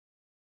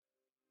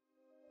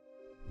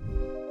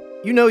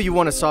You know you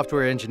want a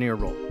software engineer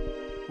role,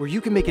 where you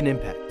can make an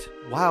impact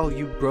while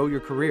you grow your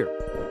career.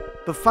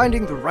 But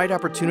finding the right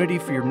opportunity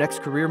for your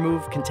next career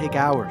move can take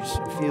hours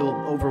and feel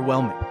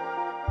overwhelming.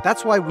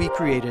 That's why we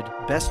created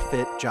Best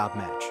Fit Job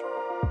Match.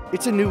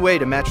 It's a new way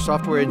to match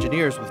software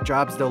engineers with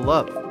jobs they'll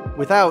love,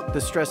 without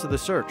the stress of the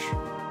search.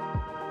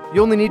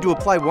 You only need to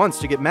apply once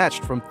to get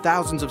matched from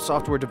thousands of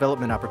software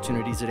development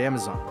opportunities at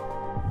Amazon.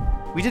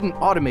 We didn't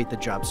automate the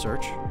job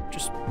search,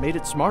 just made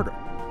it smarter,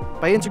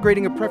 by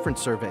integrating a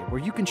preference survey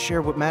where you can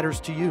share what matters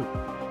to you,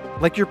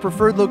 like your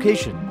preferred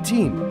location,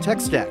 team,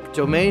 tech stack,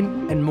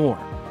 domain, and more.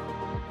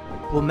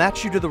 We'll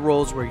match you to the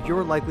roles where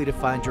you're likely to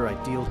find your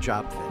ideal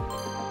job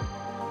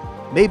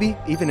fit. Maybe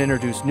even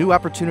introduce new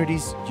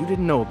opportunities you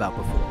didn't know about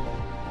before.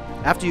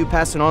 After you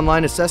pass an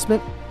online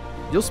assessment,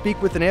 you'll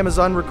speak with an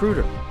Amazon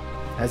recruiter.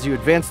 As you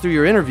advance through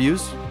your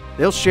interviews,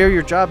 they'll share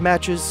your job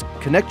matches,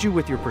 connect you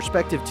with your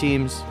prospective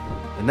teams,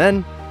 and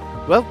then,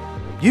 well,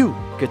 you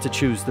get to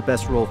choose the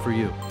best role for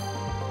you.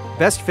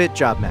 Best Fit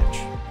Job Match.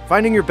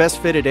 Finding your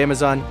best fit at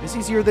Amazon is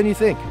easier than you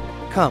think.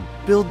 Come,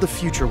 build the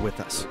future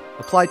with us.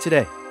 Apply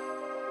today.